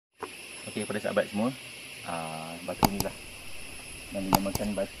Okey, pada sahabat semua, batu ni lah yang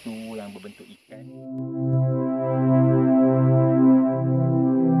dinamakan batu yang berbentuk ikan.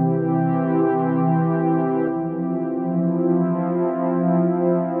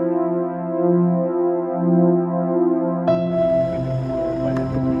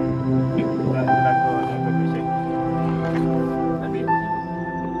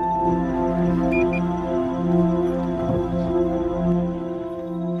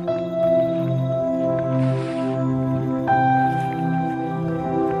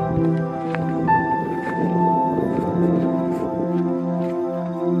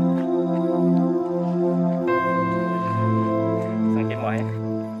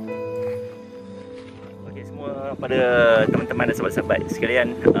 Pada teman-teman dan sahabat-sahabat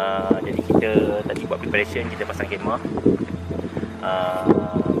sekalian, jadi kita tadi buat preparation, kita pasang kemah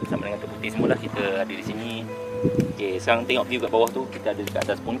bersama dengan Tok Putih semualah. Kita ada di sini. Okey, sekarang tengok view kat bawah tu, kita ada dekat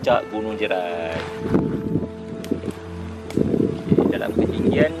atas puncak Gunung Jerai. Okay, dalam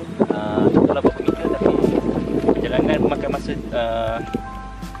ketinggian tak tahu berapa meter, tapi perjalanan memakan masa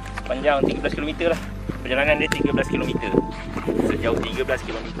sepanjang 13 km lah. Perjalanan dia 13 km, sejauh 13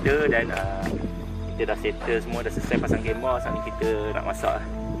 km, dan kita dah settle semua, dah selesai pasang kemah. Saat ni kita nak masak.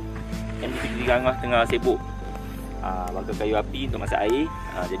 Yang di Gangah tengah sibuk bakar kayu api untuk masak air.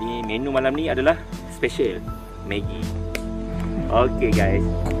 Jadi menu malam ni adalah special Maggi. Okay guys,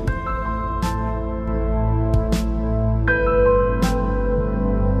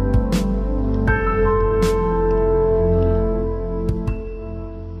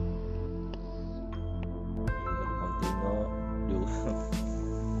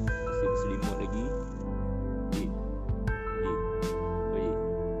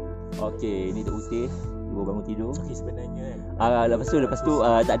 okey, ni Tok Putih baru bangun tidur. Okey, sebenarnya lepas tu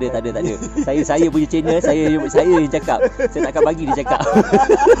tak ada. Saya punya channel, saya yang cakap. Saya takkan bagi dia cakap.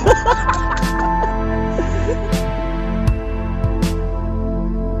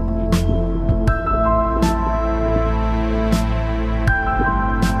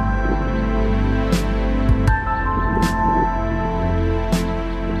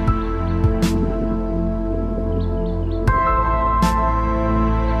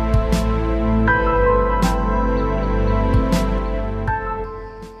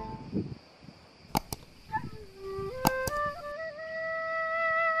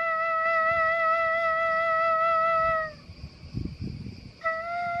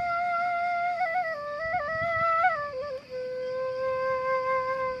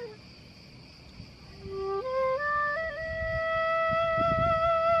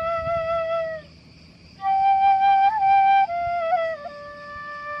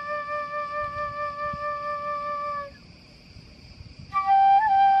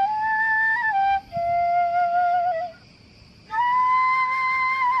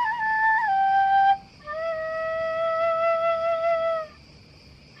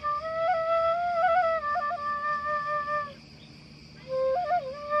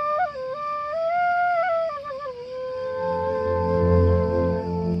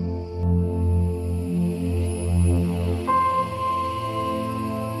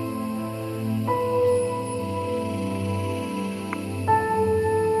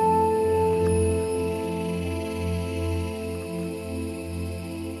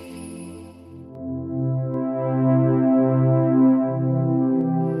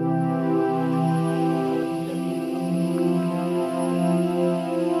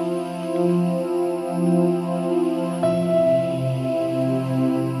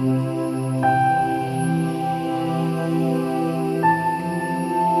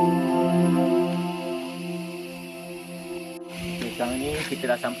 Sekarang ni kita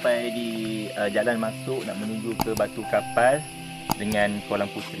dah sampai di jalan masuk nak menuju ke batu kapal dengan kolam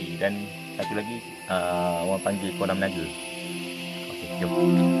puteri, dan satu lagi orang panggil kolam naga. Okey, jom.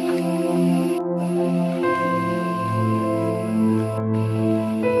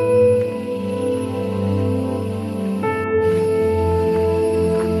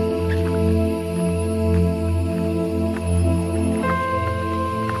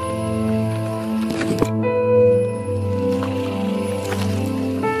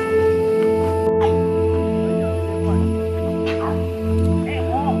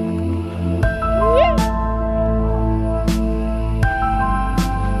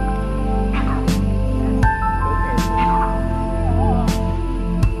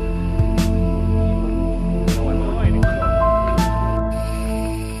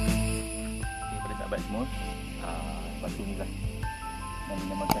 Batu ni lah yang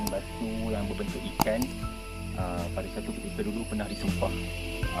dinamakan batu yang berbentuk ikan. Pada satu ketika dulu pernah disumpah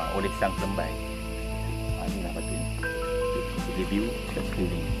oleh sang pelembai. Inilah batu ni. Kita view kat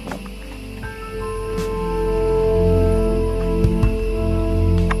sekeliling.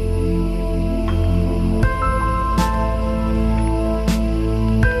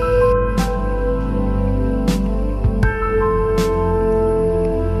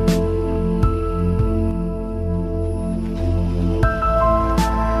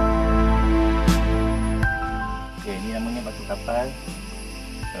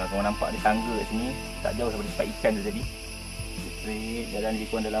 tempat ikan tu tadi. Straight jalan lebih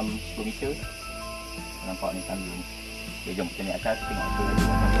kurang dalam 10 meter. Nampak ni tangga ni. Okay, jom kita naik atas tengok apa lagi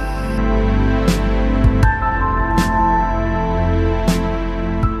kat sana.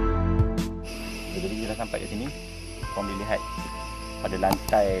 Jadi kita dah sampai kat sini. Korang boleh lihat pada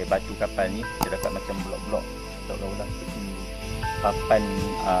lantai batu kapal ni terdapat macam blok-blok seolah-olah seperti papan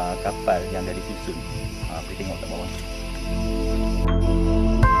kapal yang dah disusun. Boleh tengok kat bawah.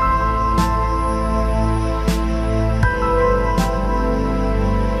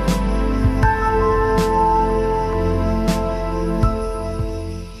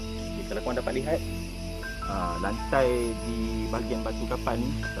 Okay, kalau korang dapat lihat lantai di bahagian batu kapal ni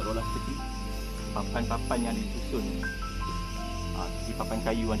seolah-olah seperti papan-papan yang disusun. Seperti papan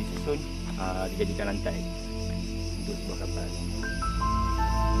kayu yang disusun dijadikan lantai untuk sebuah kapal.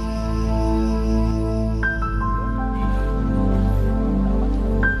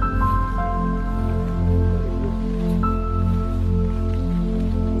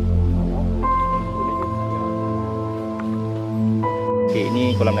 Okey,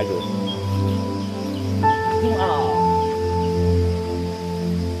 ini kolam naga.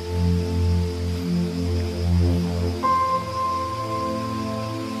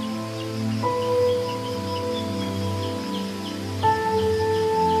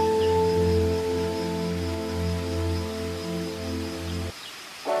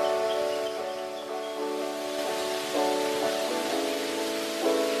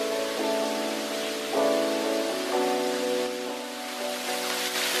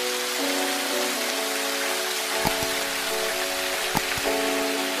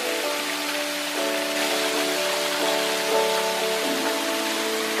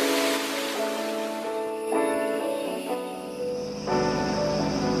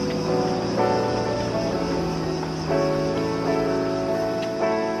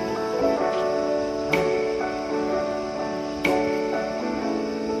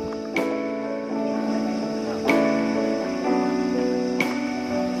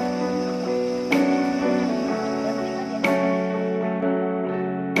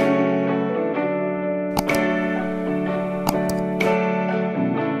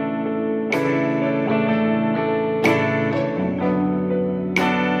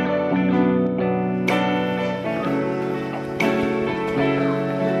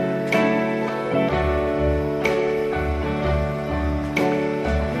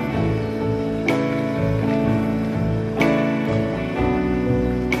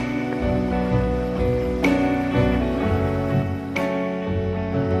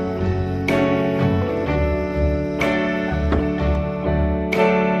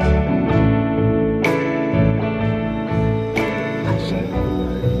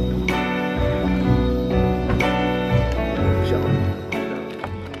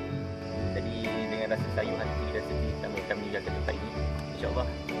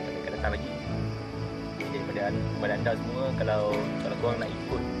 Kepada anda semua, kalau korang nak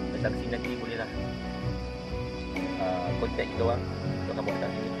ikut datang sini nanti bolehlah kontak kita orang untuk kamu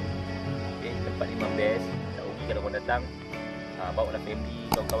datang sini. Okay, tempat memang best, tak rugi kalau korang datang. Bawa lah family,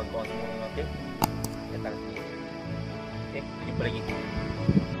 kawan-kawan korang semua. Okay, datang sini. Okay, jumpa lagi.